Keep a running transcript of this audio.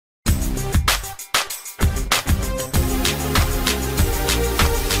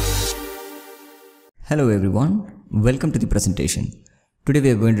Hello everyone, welcome to the presentation. Today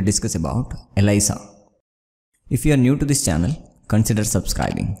we are going to discuss about Elisa. If you are new to this channel, consider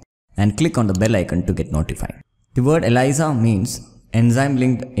subscribing and click on the bell icon to get notified. The word Elisa means Enzyme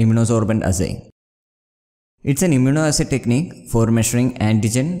Linked Immunosorbent Assay. It's an immunoassay technique for measuring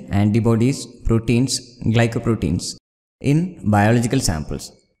antigen, antibodies, proteins, glycoproteins in biological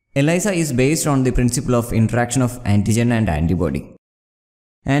samples. Elisa is based on the principle of interaction of antigen and antibody.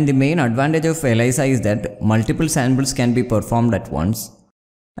 And the main advantage of Elisa is that multiple samples can be performed at once.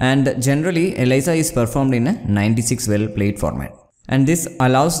 And generally, Elisa is performed in a 96-well plate format. And this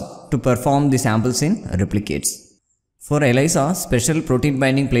allows to perform the samples in replicates. For Elisa, special protein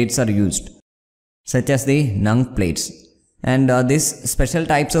binding plates are used, such as the NUNC plates. And these special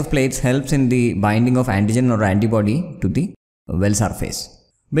types of plates helps in the binding of antigen or antibody to the well surface.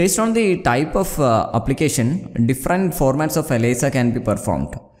 Based on the type of application, different formats of ELISA can be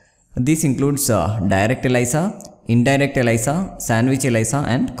performed. This includes direct ELISA, indirect ELISA, sandwich ELISA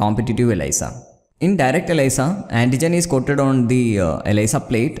and competitive ELISA. In direct ELISA, antigen is coated on the ELISA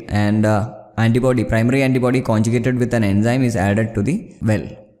plate and primary antibody conjugated with an enzyme is added to the well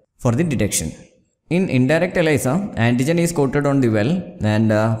for the detection. In indirect ELISA, antigen is coated on the well and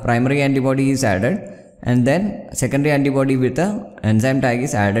primary antibody is added, and then secondary antibody with a enzyme tag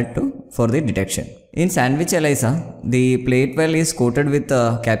is added for the detection. In sandwich ELISA, the plate well is coated with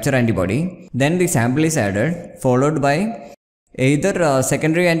a capture antibody, then the sample is added, followed by either a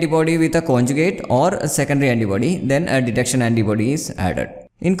secondary antibody with a conjugate or a secondary antibody, then a detection antibody is added.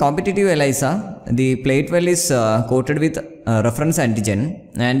 In competitive ELISA, the plate well is coated with a reference antigen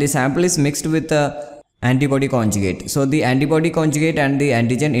and the sample is mixed with a antibody conjugate. So the antibody conjugate and the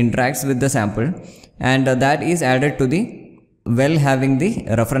antigen interacts with the sample, and that is added to the well having the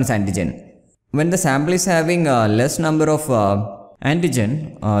reference antigen. When the sample is having a less number of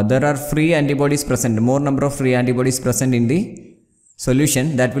antigen, there are free antibodies present, more number of free antibodies present in the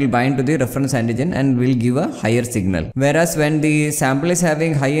solution that will bind to the reference antigen and will give a higher signal. Whereas when the sample is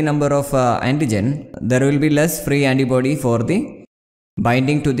having high number of antigen, there will be less free antibody for the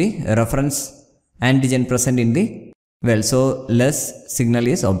binding to the reference antigen present in the well, so less signal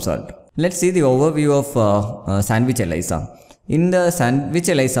is observed. Let's see the overview of sandwich ELISA. In the sandwich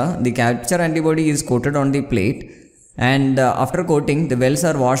ELISA, the capture antibody is coated on the plate, and after coating, the wells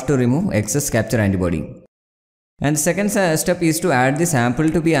are washed to remove excess capture antibody. And the second step is to add the sample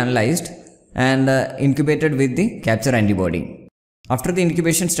to be analyzed and incubated with the capture antibody. After the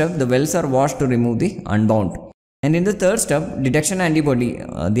incubation step, the wells are washed to remove the unbound. And in the third step, detection antibody,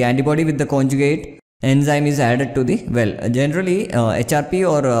 the antibody with the conjugate enzyme is added to the well. Generally, HRP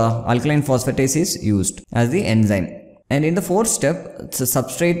or alkaline phosphatase is used as the enzyme. And in the fourth step, the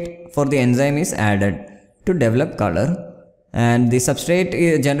substrate for the enzyme is added to develop color. And the substrate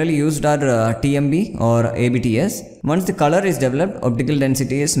is generally used are TMB or ABTS. Once the color is developed, optical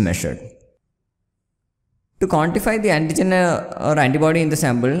density is measured. To quantify the antigen or antibody in the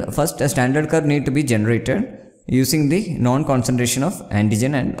sample, first a standard curve need to be generated using the known concentration of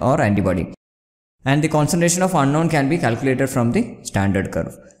antigen or antibody. And the concentration of unknown can be calculated from the standard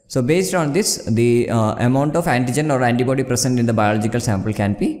curve. So based on this, the amount of antigen or antibody present in the biological sample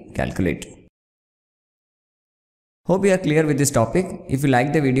can be calculated. Hope you are clear with this topic. If you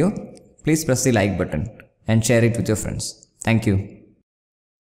like the video, please press the like button and share it with your friends. Thank you.